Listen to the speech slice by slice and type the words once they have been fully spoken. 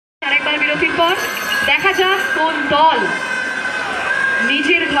আরেকবার বিরতির পর দেখা যাক কোন দল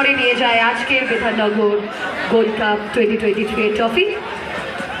নিজের ঘরে নিয়ে যায় আজকের বিধাননগর গোল্ড কাপ 2023 এর ট্রফি।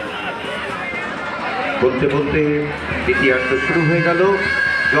 বলতে বলতে দ্বিতীয়ার্ধ শুরু হয়ে গেল।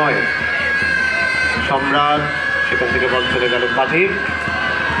 জয় সম্রাট, সেখান থেকে বল চলে গেল কাদের,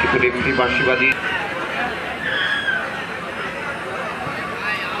 কিন্তু রেফারি বাঁশিবাদী।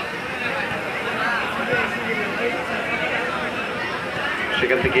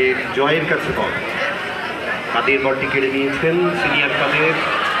 সেখান থেকে জয়ের কাছে বল, কাদের বলটি কেড়ে নিয়েছেন সিনিয়র কাদের।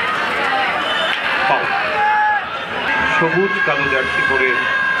 সবুজ কালো জার্সি পরে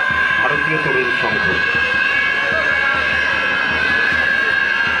ভারতীয় তরুণ সংঘ।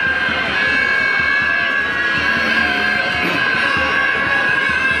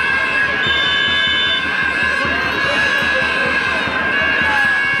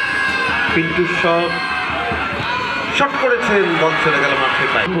 পিন্টু শট করেছেন, বল চলে গেল মাঠে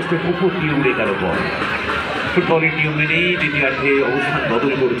পায়, উপর দিয়ে উড়ে গেল বল। ফুটবলের নিয়ম মেনেই দ্বিতীয়ার্ধে অবস্থান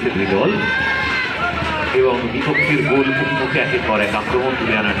বদল করেছে দুই দল এবং বিপক্ষের গোল উন্মুখে একের পর এক আক্রমণ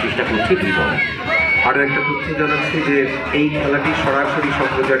তুলে আনার চেষ্টা করছে দুই দল। আরও একটা তথ্য জানাচ্ছি যে এই খেলাটি সরাসরি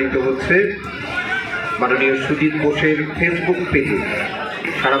সম্প্রচারিত হচ্ছে মাননীয় সুজিত বোসের ফেসবুক পেজে।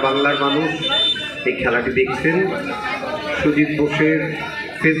 সারা বাংলার মানুষ এই খেলাটি দেখছেন। সুজিত বোসের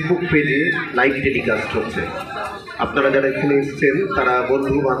ফেসবুক পেজে লাইভ টেলিকাস্ট হচ্ছে। আপনারা যারা এখানে এসেছেন তারা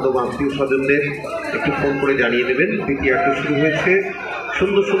বন্ধু বান্ধব আত্মীয় স্বজনদের একটু ফোন করে জানিয়ে দেবেন। দ্বিতীয়ার্ধ শুরু হয়েছে,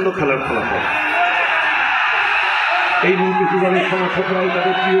 সুন্দর সুন্দর খেলার ফলাফল। এই মুহূর্তে দলের সমর্থকরাই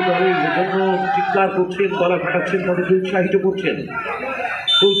তাদের প্রিয় দলের জন্য চিৎকার করছেন, গলা ফাটাচ্ছেন, তাদেরকে উৎসাহিত করছেন।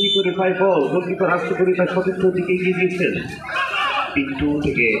 গোলকিপারের পায়ে বল, গোলকিপার আস্তে করে তার সতীর্থ দিকে এগিয়ে দিয়েছেন। পিন্টু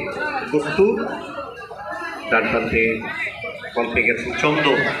থেকে প্রস্তুত, ডান প্রান্তে বল পেয়ে গেছেন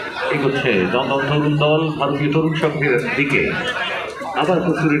চন্দন। এগোচ্ছে দমদম তরুণ দল ভারতীয় তরুণ সংঘের দিকে। আবার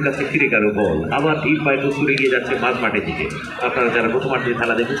কসুরের কাছে ফিরে গেল বল, আবার এই পায়ে কসুর এগিয়ে যাচ্ছে মাঝ মাঠের দিকে। আপনারা যারা প্রথমার্ধে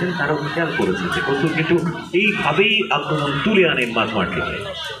খেলা দেখেছেন তারাও খেয়াল করেছেন যে কসুর কিন্তু এইভাবেই আক্রমণ তুলে আনেন মাঝ মাঠ থেকে।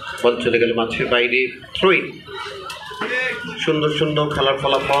 বল চলে গেল মাঠের বাইরে, থ্রোইন। সুন্দর সুন্দর খেলার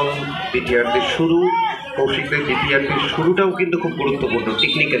ফলাফল। দ্বিতীয়ার্ধের শুরু, কৌশিকদের দ্বিতীয়ার্ধের শুরুটাও কিন্তু খুব গুরুত্বপূর্ণ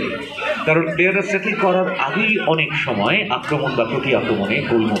টেকনিক্যালি, কারণ প্লেয়াররা সেটেল করার আগেই অনেক সময় আক্রমণ বা প্রতি আক্রমণে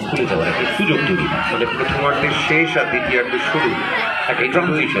গোলমুখ খুলে যাওয়ার একটা সুযোগ তৈরি হয়। মানে প্রথমার্ধের শেষ আর দ্বিতীয়ার্ধের শুরু একটা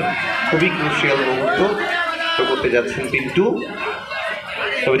ট্রানজিশন, খুবই ক্রুশিয়াল মুহূর্ত করতে যাচ্ছেন পিন্টু।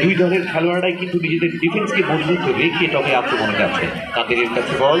 তবে দুই দলের খেলোয়াড়রাই কিন্তু নিজেদের ডিফেন্সকে মজবুত রেখে তবে আক্রমণে যাচ্ছে। কাদেরের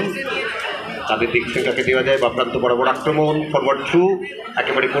কাছে বল, তাদের দেখছেন কাকে দেওয়া যায় বা প্রান্ত বরাবর আক্রমণ, ফরওয়ার্ড থ্রু,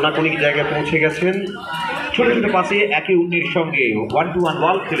 একেবারে কোনাকুনি জায়গায় পৌঁছে গেছেন। ছোট ছোট পাশে একে অন্যের সঙ্গে 1-to-1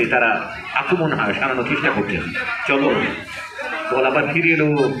 ওয়াল খেলে তারা আক্রমণ সারানোর চেষ্টা করছেন। চলো বল আবার ফিরে এলো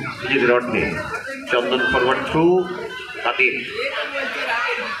নিজেদের অর্ধে। চন্দন ফরওয়ার্ড থ্রু, কাদের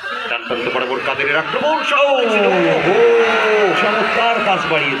ডান প্রান্ত বরাবর কাদেরের আক্রমণ, চমৎকার পাস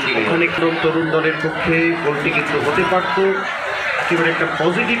বাড়িয়েছিল। ওখানে তরুণ দলের পক্ষে গোলটি কিন্তু হতে পারত। একেবারে একটা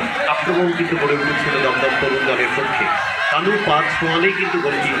পজিটিভ আক্রমণ কিন্তু গড়ে উঠেছিল দমদম তরুণ দলের পক্ষে। কানু পাঁচ ছোঁয়ালেই কিন্তু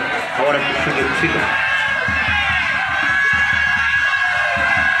গোলটি হওয়ার একটা সুযোগ ছিল।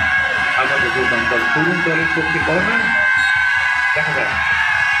 আগামী দমদম তরুণ দলের পক্ষে কর্নার দেখা যায়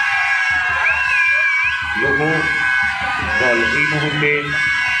বল এই মুহূর্তে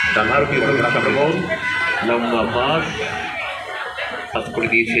আক্রমণ, লম্বা পাস করে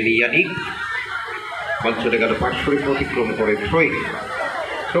দিয়েছেন ইয়ানিক। বল চলে গেল পার্শ্বরিক অতিক্রম করে থ্রোইন।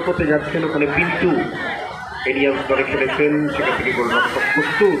 থ্রো করতে যাচ্ছেন ওখানে পিন্টু, এরিয়াম করে খেলেছেন, সেখান থেকে গোলরক্ষক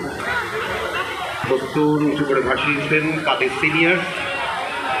প্রস্তুত উঁচু করে ভাসিয়েছেন কাদের সিনিয়র।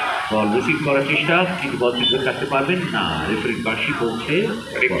 বল রিসিভ করার চেষ্টা, কিন্তু বল ঠিক রাখতে পারবেন না। রেফারি বাঁশি বলছে,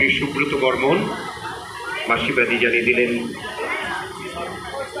 রেফারি সুব্রত বর্মন বাঁশিবাদী জানিয়ে দিলেন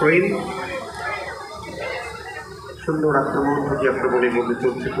থ্রোইন। সুন্দর আক্রমণ, প্রতি আক্রমণের মধ্যে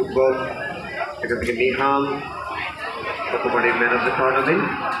চলছে ফুটবল। সেখান থেকে নেহাল গতবারের ম্যান অফ দ্য টুর্নামেন্ট।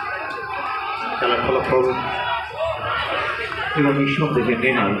 খেলার ফলাফল এবং নিঃসন্দেহে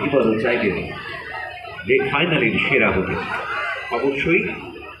নেহাল এবারও চাইবেন যে ফাইনালের সেরা হতে। অবশ্যই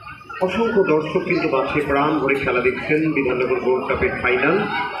অসংখ্য দর্শক কিন্তু মাঠে প্রাণ ভরে খেলা দেখছেন বিধাননগর গোল্ড কাপের ফাইনাল।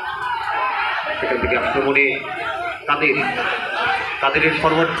 সেখান থেকে আক্রমণে কাদেরের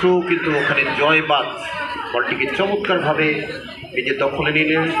ফরওয়ার্ড থ্রু, কিন্তু ওখানে জয়বাদ বলটিকে চমৎকারভাবে নিজের দখলে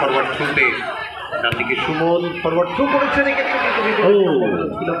নিলেন। ফরওয়ার্ড থ্রুতে ডান দিকে সুমন ফরওয়ার্ড থ্রু করেছেন,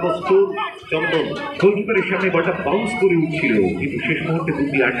 চন্দন গোলকিপারের সামনে বলটা বাউন্স করে উঠছিল, কিন্তু শেষ মুহূর্তে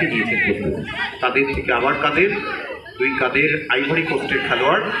বুদ্ধি আটকে দিয়েছেন তাদের থেকে আবার দুই কাদের আইভরি কোস্টের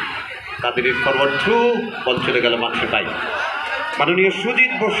খেলোয়াড়। কাদেরের ফরওয়ার্ড থ্রু, বল চলে গেল মাঠের বাইরে। মাননীয়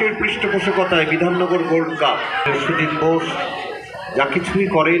সুজিত বোসের পৃষ্ঠপোষকতায় বিধাননগর গোল্ড কাপ, সুজিত বোস যা কিছুই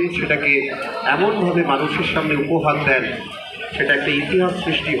করেন সেটাকে এমনভাবে মানুষের সামনে উপহার দেন, সেটা একটা ইতিহাস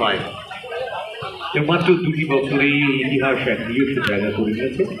সৃষ্টি হয়। মাত্র 2টি বছরেই ইতিহাস এক নিজস্ব জায়গা করে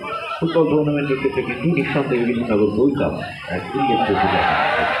নিয়েছে। ফুটবল টুর্নামেন্টের ক্ষেত্রে কিন্তু নিঃসন্দেহে বিধাননগর গোল্ড কাপ এক উল্লেখযোগ্য জায়গা।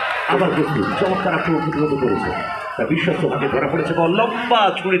 আবার প্রস্তুত, চমৎকার আক্রমণ প্রতিহত করেছে, তা বিশ্বস্ত হাতে ধরা পড়েছে, বল লম্বা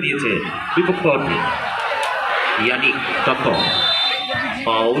ছুড়ে দিয়েছে বিপক্ষ অর্থে। ইয়ানিক তত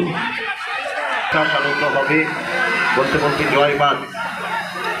ফাউল, আনন্দ হবে বলতে বলতে জয়বাদ।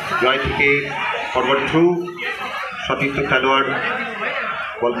 জয় থেকে ফরওয়ার্ড থ্রু, সতীর্থ খেলোয়াড়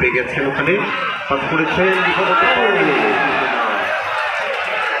বল পেয়ে গেছেন, ওখানে পাস করেছেন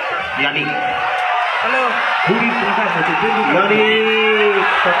ইয়ানিক।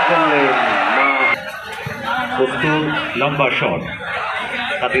 প্রস্তুত, লম্বা শট,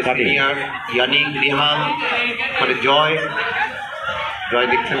 তাদের সিনিয়র ইয়ানিক রিহান, মানে জয়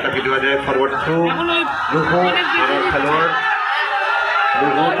দেখছেন তাকে দেওয়া যায় ফরওয়ার্ড থ্রু। খেলোয়াড়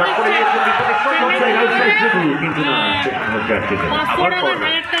কিন্তু না, আবার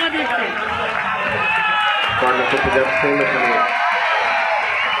কর্নার করতে যাচ্ছেন এখানে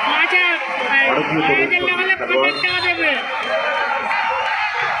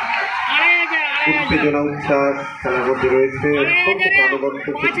উত্তেজনা উচ্ছ্বাস খেলার মধ্যে রয়েছে, অত্যন্ত প্রাণবন্ত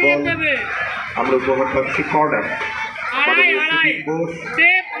ফুটবল আমরা উপহার পাচ্ছি। কর্নার বোস,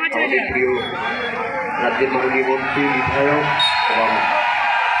 আমাদের প্রিয় রাজ্যের মাননীয় মন্ত্রী, বিধায়ক এবং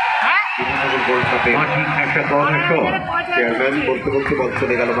চেয়ারম্যান বলতে বলতে বল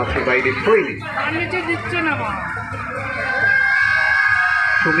চলে গেল মাঠের বাইরে।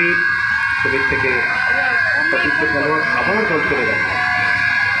 সুমিত থেকে সতীর্থ খেলোয়াড়, আবার বল চলে গেল।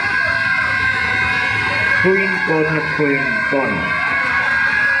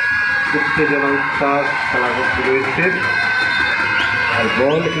 উত্তেজনা উচ্ছ্বাস খেলার মধ্যে রয়েছে, আর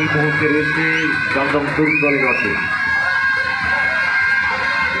বল এই মুহূর্তে রয়েছে দমদম দলের মাঠে।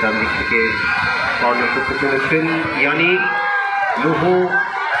 ডান দিক থেকে কর্নার করতে চলেছেন ইয়ানিক, লোহো,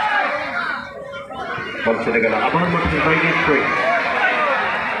 বল চলে গেল আবার মাঠের বাইরে।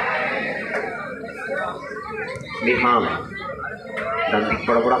 নেহাল ডান দিক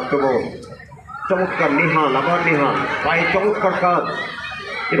বরাবর আক্রমণ, চমৎকার নেহাল, আবার নেহাল পায়ে চমৎকার কাজ।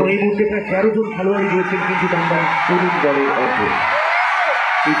 এবং এই মুহূর্তে প্রায় 13 জন খেলোয়াড় রয়েছেন কিন্তু আমরা তরুণ দলের অর্থে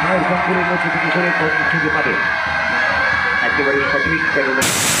এই ভাইয়ের সম্পূর্ণের মধ্যে থেকে করে খুঁজে পাবে একেবারে সঠিক। কেননা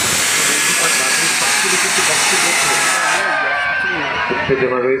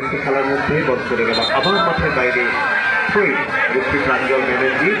উত্তেজনা রয়েছে খেলার মধ্যে, বল চলে গেল আবার মাঠের বাইরে। প্রাঞ্জল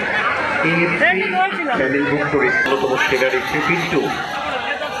ব্যানার্জি চ্যানেলভুক্ত অন্যতম সেরার একটি পিন্টু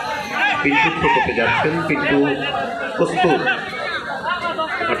করতে যাচ্ছেন, পিন্টু প্রস্তুত।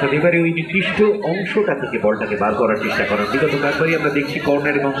 অর্থাৎ এবারে ওই নির্দিষ্ট অংশটা থেকে বলটাকে বার করার চেষ্টা করেন। বিগত কয়েকবারই আমরা দেখছি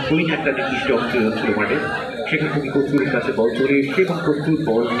কর্নার এবং সুইং একটা নির্দিষ্ট অংশ হচ্ছিল মাঠে, সেখান থেকে কস্তুরের কাছে বল চলে এসছে এবং কস্তুর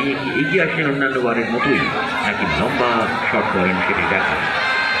বল নিয়ে এগিয়ে আসেন অন্যান্য বারের মতোই একই লম্বা শট করেন, সেটি দেখা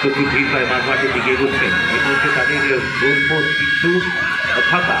প্রচুর ভিড় হয় মাঝ মাঠের দিকে এগোচ্ছেন। এর মধ্যে তাদের গোলপোস্ট কিন্তু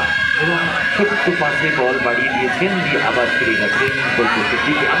ফাঁকা এবং ছোট্ট পাশে বল বাড়িয়ে দিয়েছেন, দিয়ে আবার ফিরে গেছেন গোলপোস্টের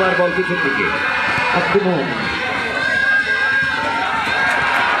দিকে, আবার বল পেছন দিকে আক্রমণ।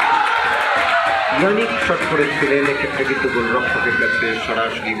 ইয়ানিক শট করেছিলেন, এক্ষেত্রে কিন্তু গোলরক্ষকের কাছে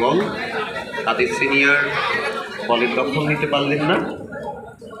সরাসরি বল। তাদের সিনিয়র বলের দখল নিতে পারলেন না,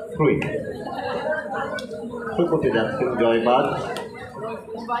 করতে যাচ্ছেন জয়বাদ।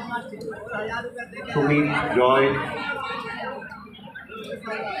 সুমিত, জয়,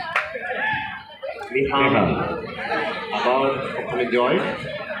 নিহাল, আবার ওখানে জয়।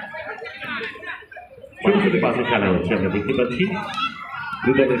 ছোট ছোট পাশে খেলা হচ্ছে, আমরা দেখতে পাচ্ছি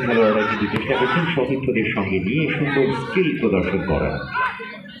দু দলের খেলোয়াড়রা কিন্তু চেষ্টা করছেন সতীর্থদের সঙ্গে নিয়ে সুন্দর স্কিল প্রদর্শন করা,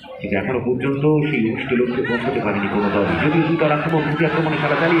 কিন্তু এখনো পর্যন্ত সেই উষ্ঠ লক্ষ্যে পৌঁছতে পারেনি কোনো দলই। যদিও দু দল আক্রমণ দুটি আক্রমণে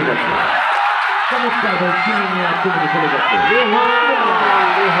খেলা চালিয়ে যাচ্ছে, চমৎকার বল চিনি নিয়ে আক্রমণে চলে যাচ্ছে।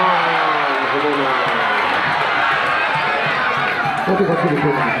 কত বছরের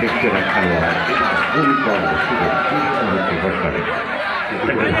টুর্নামেন্টের সেরা খেলোয়াড়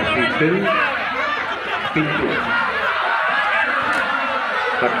কিন্তু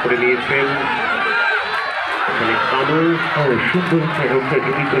কাট করে নিয়েছেন এখানে কামল, সুন্দর রক্ষায়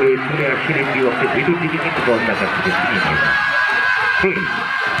যদি করে চলে আসছেন একটি অক্ষের ভিতর দিকে, কিন্তু বলটা কাছ থেকে ছিনিয়ে নেয়।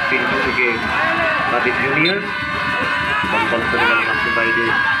 তিনটে থেকে তাদের জুনিয়র বল চলে গেল মাঠের বাইরে।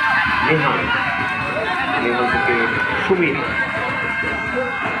 নেহাল থেকে সুমিত,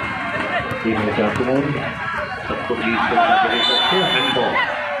 এই ম্যাচে আক্রমণ হ্যান্ডবল।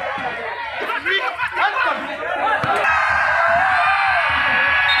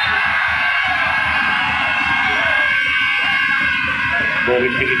 বল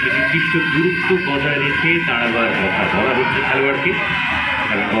বলের থেকে একটি নির্দিষ্ট দূরত্ব বজায় রেখে দাঁড়াবার কথা বলা হচ্ছে খেলোয়াড়কে,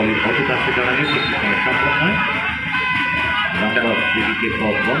 কারণ বলের কত কাছে দাঁড়ালে সেটি সম্ভব নয়। যেদিকে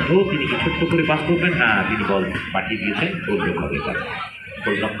বল বন্ধ, তিনি কি ছোট্ট করে পাস করবেন না, তিনি বল পাঠিয়ে দিয়েছেন গোলরক্ষকের কাছে।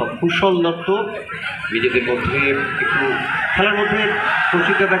 গোলরক্ষক কুশল দত্ত নিজেদের মধ্যে একটু খেলার মধ্যে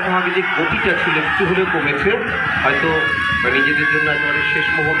প্রচিতা দেখা হবে যে গতিটা ছিল একটু হলেও কমেছে, হয়তো নিজেদের জন্য একেবারে শেষ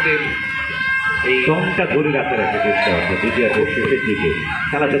মুহূর্তে এই দমটা ধরে রাখার একটা চেষ্টা হচ্ছে দ্বিতীয়ার্ধের শেষের দিকে।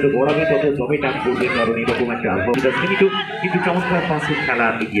 খেলা যত বড়াবে তত জমে টান পড়বে, কারণ এরকম একটা আলফা সীমিত কিন্তু চমৎকার পাঁচের খেলা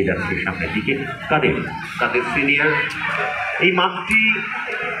এগিয়ে যাচ্ছে সামনের দিকে। তাদের সিনিয়র এই মাঠটি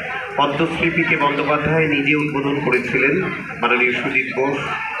পদ্মশ্রী পি.কে বন্দ্যোপাধ্যায় নিজে উদ্বোধন করেছিলেন, মাননীয় সুজিত বোস।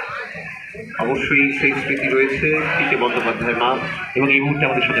 অবশ্যই সেই স্মৃতি রয়েছে পি.কে বন্দ্যোপাধ্যায় মাঠ, এবং এই মুহূর্তে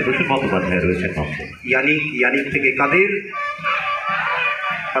আমাদের সাথে প্রচুর বন্দ্যোপাধ্যায় রয়েছেন মঞ্চে। ইয়ানিক থেকে কাদের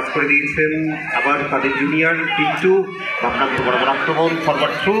পাস করে দিয়েছেন, আবার কাদের জুনিয়র পিন্টু, ভাবনান্ত বরাবর আক্রমণ,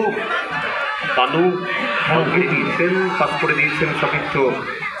 ফরওয়ার্ড থ্রু তানু দিয়েছেন, পাস করে দিয়েছেন সতীর্থ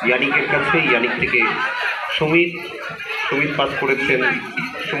ইয়ানিকের কাছে। ইয়ানিক থেকে সুমিত পাস করেছেন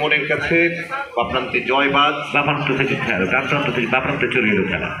সুমনের কাছে। বাপ্রান্তে জয়বাজ, বাপ্রান্ত থেকে খেলা, ডান প্রান্ত থেকে বাপ্রান্তে চলে এলো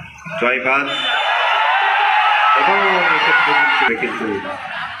খেলা। জয়বাজ এবং কিন্তু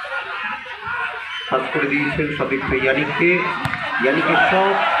পাস করে দিয়েছেন সতীর্থ ইয়ানিকের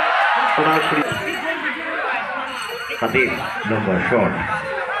শট সরাসরি তাদের নম্বর শট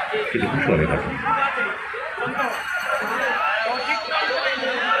কিন্তু কুশলের কাছে।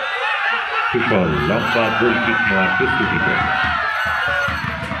 কুশল লম্বা গোল কিক নেওয়ার প্রস্তুতিতে,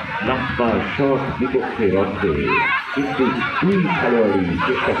 লম্বা শট বিপক্ষের অর্ধে, কিন্তু দুই খেলোয়াড়ই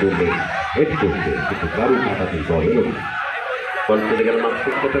চেষ্টা করবে হেড করতে, কিন্তু গাড়ি কাটাতে বল এলো। বল চলে গেল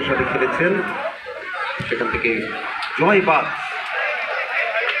মানসিকতার সাথে খেলেছেন, সেখান থেকে জয়বাজ।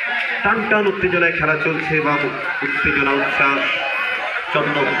 টান উত্তেজনায় খেলা চলছে এবং উত্তেজনা উচ্ছ্বাস।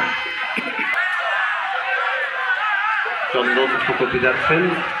 চন্দন করতে যাচ্ছেন,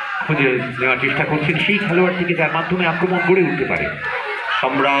 খুঁজে নেওয়ার চেষ্টা করছেন সেই খেলোয়াড়টিকে যার মাধ্যমে আক্রমণ গড়ে উঠতে পারে।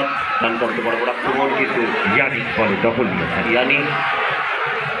 সম্রাট ডান প্রান্ত বরাবর আক্রমণ, কিন্তু ইয়ানিক বলে দখল নিয়েছেন। ইয়ানিক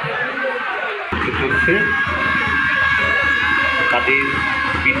চলছে, কাদের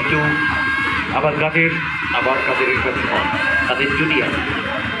পিন্টু, আবার কাদের কাছে কাদের জুনিয়র,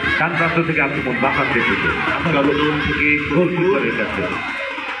 ডান প্রান্ত থেকে আক্রমণ বাঁ প্রান্তের দিকে, লন্ডন থেকে গোলকিপারের কাছে।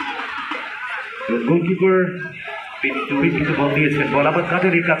 গোলকিপার পিন্টু বল দিয়েছেন, বল আবার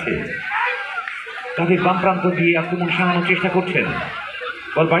কাদেরের কাছে। কাদের বাম প্রান্ত দিয়ে আক্রমণ সারানোর চেষ্টা করছেন,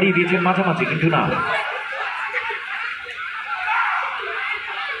 বল বাড়িয়ে দিয়েছেন মাঝামাঝি, কিন্তু না।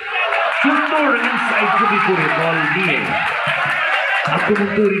 সুন্দর ইনসাইড ছবি করে বল নিয়ে আক্রমণ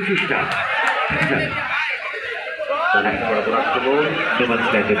তৈরির চেষ্টা। বরাবর আক্রমণ,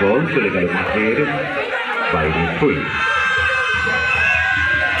 বল চলে গেল মাঠের বাইরে।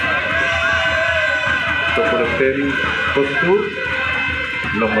 করেছেন প্রস্তুত,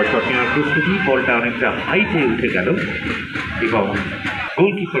 লম্বা শট নেওয়ার প্রস্তুতি। বলটা অনেকটা হাইটে উঠে গেল এবং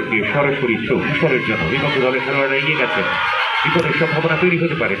গোলকিপারকে সরাসরি ঈশ্বরের জন্য বিপক্ষ দলের খেলোয়াড়রা এগিয়ে গেছেন। বিপদের সম্ভাবনা তৈরি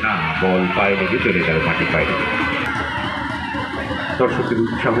হতে পারে না, বল পায়ে লেগে চলে গেল মাটির বাইরে। দর্শকের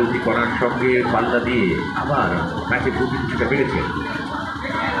উৎসাহ করার সঙ্গে পাল্লা দিয়ে আবার ম্যাচের গতি কিছুটা বেড়েছে।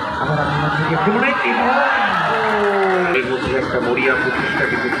 আবার আক্রমণ থেকে এর মধ্যে একটা মরিয়া প্রতিষ্ঠা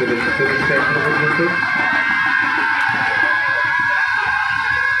কিন্তু চলেছে এখনো পর্যন্ত।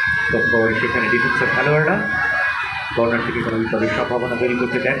 সেখানে ডিফেন্সের খেলোয়াড়রা কর্নার থেকে কোনো বিপদের সম্ভাবনা তৈরি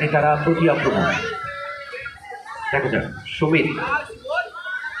করতে দেননি, তারা প্রতি আক্রমণ। দেখা যাক সুমিত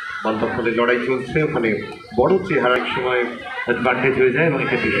বন্ধক্ষণে লড়াই চলছে, ওখানে বড় চেহারার সময় অ্যাডভান্টেজ হয়ে যায় এবং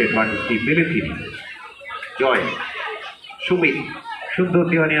এক্ষেত্রে সে অ্যাডভান্টেজটি পেলে তিনি। জয় সুমিত, সুন্দর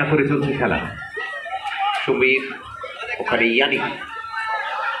দেওয়া নেওয়া করে চলছে খেলা। সুমিত ওখানে ইয়ানিক,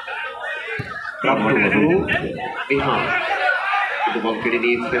 কিন্তু বল কেড়ে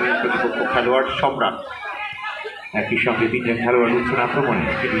নিয়েছেন প্রতিপক্ষ খেলোয়াড় সম্রাট। একই সঙ্গে তিনজন খেলোয়াড় উঠছেন আক্রমণে,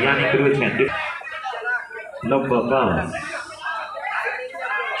 কিন্তু ইয়ানিক রয়েছেন। লম্বা পাস,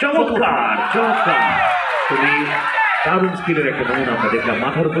 চমৎকার সুমিত, দারুণ স্কিলের একটা নমুনা আমরা দেখলাম।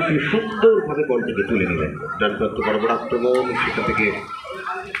 মাথার উপর থেকে সুন্দরভাবে বলটিকে তুলে নিলেন। ডান প্রান্ত বরাবর আক্রমণ, সেখান থেকে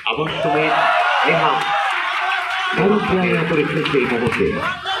আবার সুমিত দারুণ খেলা করে খেলছে এই মুহূর্তে।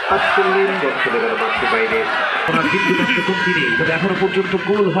 কাজ করলেন, বল চলে গেল মাঠের বাইরে। ওনার কিন্তু কমতিনি, তবে এখনো পর্যন্ত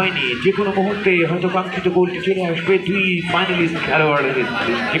গোল হয়নি। যে কোনো মুহূর্তে হয়তো কাঙ্ক্ষিত গোলটি চলে আসবে। দুই ফাইনালিস্ট খেলোয়াড়ের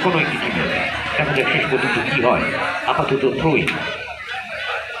যে কোনো একটি টিমে। দেখা যাক শেষ পর্যন্ত কি হয়। আপাতত থ্রোই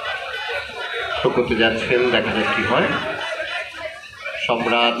করতে যাচ্ছেন, দেখা যাক কি হয়।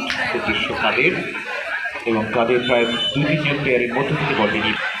 সম্রাট উদ্দেশ্য কাদের, এবং কাদের প্রায় 2-3 প্লেয়ারের মধ্য থেকে বলটি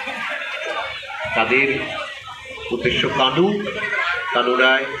নিয়ে কাদের উদ্দেশ্য কানু,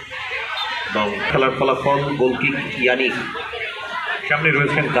 কানুরায় এবং খেলার ফলাফল গোলকিক ইয়ানিক। সামনে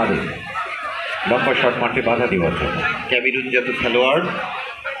রয়েছেন কাদু, লম্বা শট মাঠে বাধা দেওয়ার জন্য। ক্যামেরুনজাত খেলোয়াড়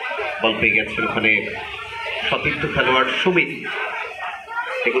বল পেয়ে গেছেন ওখানে সতীর্থ খেলোয়াড় সুমিত।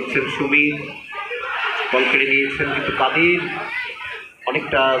 এগোচ্ছেন সুমিত, বল কেড়ে নিয়েছেন, কিন্তু কাদের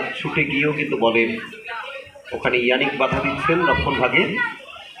অনেকটা ছুটে গিয়েও কিন্তু বলের ওখানে ইয়ানিক বাধা দিচ্ছেন রক্ষণ ভাগে।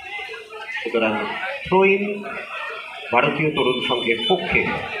 সুতরাং থ্রোইন ভারতীয় তরুণ সংঘের পক্ষে।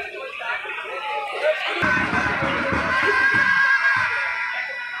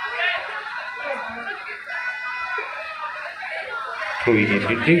 থ্রোইনের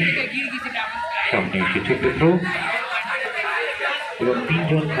নির্দেশ, সামনে এসেছে পুত্র এবং 3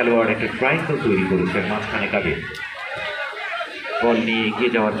 জন খেলোয়াড় একটা ট্রায়াঙ্গল তৈরি করেছেন মাঝখানে কাবে। বল নিয়ে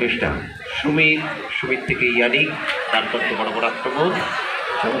এগিয়ে যাওয়ার চেষ্টা। সুমিত থেকে ইয়ানিক, তার তত্ত্ব বড় বড় আক্রমণ,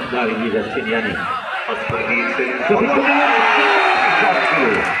 চমৎকার এগিয়ে যাচ্ছেন ইয়ানিক। পাস করে দিয়েছেন,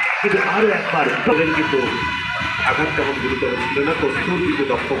 কিন্তু আরো একবার তাদের কিন্তু আঘাত তেমন গুরুতর ছিল না। কস্তুর কিন্তু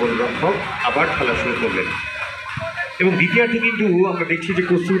দক্ষ গোলরক্ষক আবার খেলা শুরু করলেন। এবং দ্বিতীয়ার্ধে কিন্তু আমরা দেখছি যে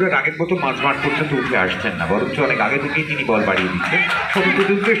কস্তুররা আগের মতো মাঝমাঠ পর্যন্ত উঠে আসছেন না, বরঞ্চ অনেক আগে থেকেই তিনি বল বাড়িয়ে দিচ্ছেন।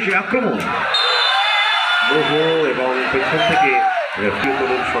 সতীর্থদের উদ্দেশ্যে আক্রমণ এবং পেছন থেকে ভারতীয়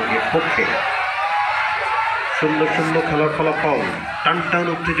তরুণ সংঘের পক্ষে। 0-0 খেলার ফলাফল, টান টান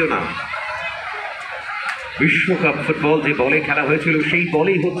উত্তেজনা। বিশ্বকাপ ফুটবল যে বলে খেলা হয়েছিল সেই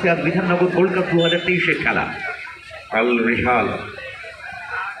বলেই হচ্ছে আজ বিধাননগর গোল্ড কাপ 2023-এর খেলা। আল রিহাল।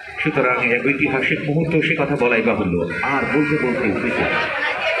 সুতরাং এক ঐতিহাসিক মুহূর্ত, সে কথা বলাই বাহুল্য। আর বলতে বলতে উঠেছে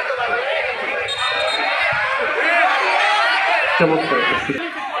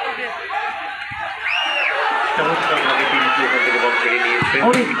চমৎকারভাবে কিন্তু ওখান থেকে বল কেড়ে নিয়েছে।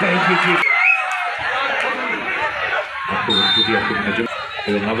 অনেকটা এগিয়ে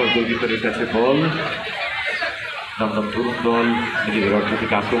এবং আবার গোলকিপারের কাছে বল। দমদম তরুণ দল নিজেদের অর্ধ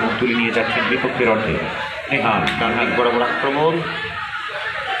থেকে আক্রমণ তুলে নিয়ে যাচ্ছেন বিপক্ষের অর্ধে। নেহাল ডান হাত বরাবর আক্রমণ,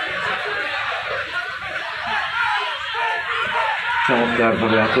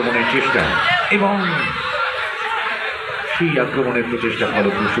 চমৎকারভাবে আক্রমণের চেষ্টা এবং সেই আক্রমণের প্রচেষ্টা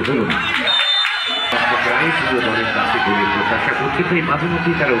ফলপ্রসূ হল না। প্রায় শুধু দলের কাছে গোলের প্রত্যাশা করছে, তাই মাঝে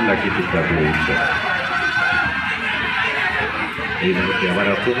মধ্যেই তারা উল্লাসিত চিন্তা রয়েছে। এই মুহূর্তে আবার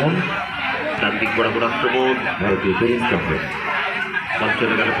আক্রমণ, ডান দিক বরাবর আক্রমণ, ভারতীয় তরুণ সংঘে। বল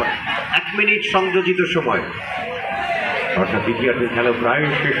চলে গেল 1 মিনিট সংযোজিত সময়। অর্থাৎ দ্বিতীয়ার্ধের খেলা প্রায়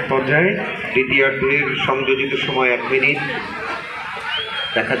শেষ পর্যায়ে। দ্বিতীয়ার্ধের সংযোজিত সময় 1 মিনিট।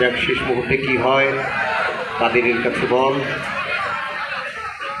 দেখা যাক শেষ মুহূর্তে কি হয়। কাদেরের কাছে বল,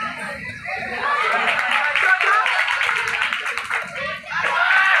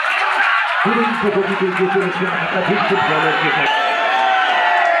 দুরন্ত গতিতে এগিয়ে চলেছেন একাধিক ফুটবলারকে।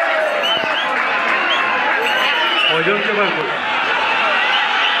 কয়জনকে বার করবে?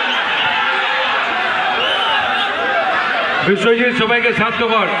 বিশ্বজিৎ, সবাইকে শান্ত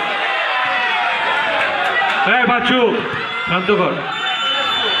কর। হ্যাঁ বাচ্চু, শান্ত কর।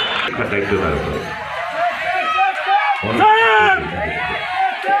 দায়িত্ব তার উপর।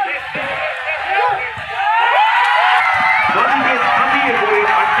 থামিয়ে পড়ে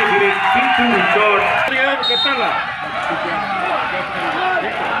আটকে ধীরে কিন্তু শট।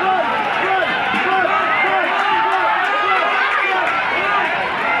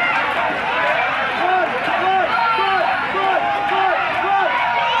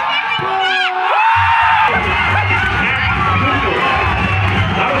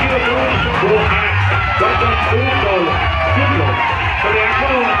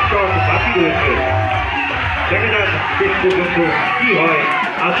 দেখা যাক শেষ পর্যন্ত কি হয়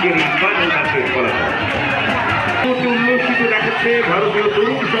আজকের এই ফাইনাল ম্যাচের ফলাফল। উল্লসিত দেখাচ্ছে ভারতীয়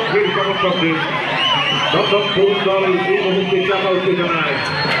তরুণ সংঘের সমর্থকদের। দমদম তরুণ দল এই মুহূর্তে চাপা উত্তেজনায়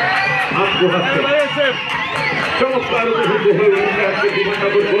হাত গোহাচ্ছে। চমৎকার উপভোগ্য হয়ে উঠে আসছে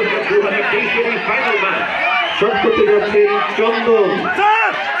Bidhannagar gold cup 2023-এর final match. Shot করতে যাচ্ছেন চন্দন।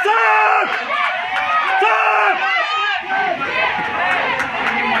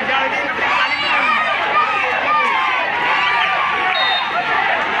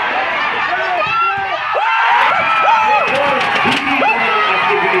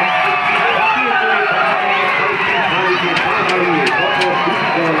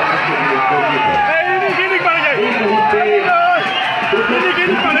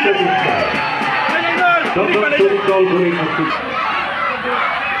 দল ধরে থাকছে।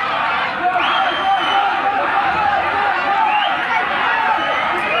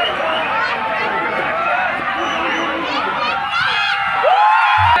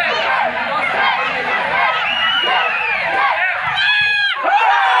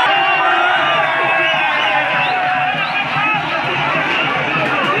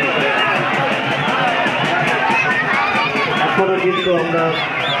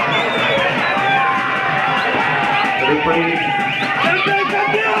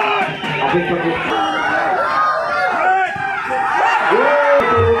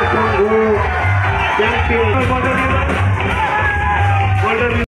 চ্যাম্পিয়ন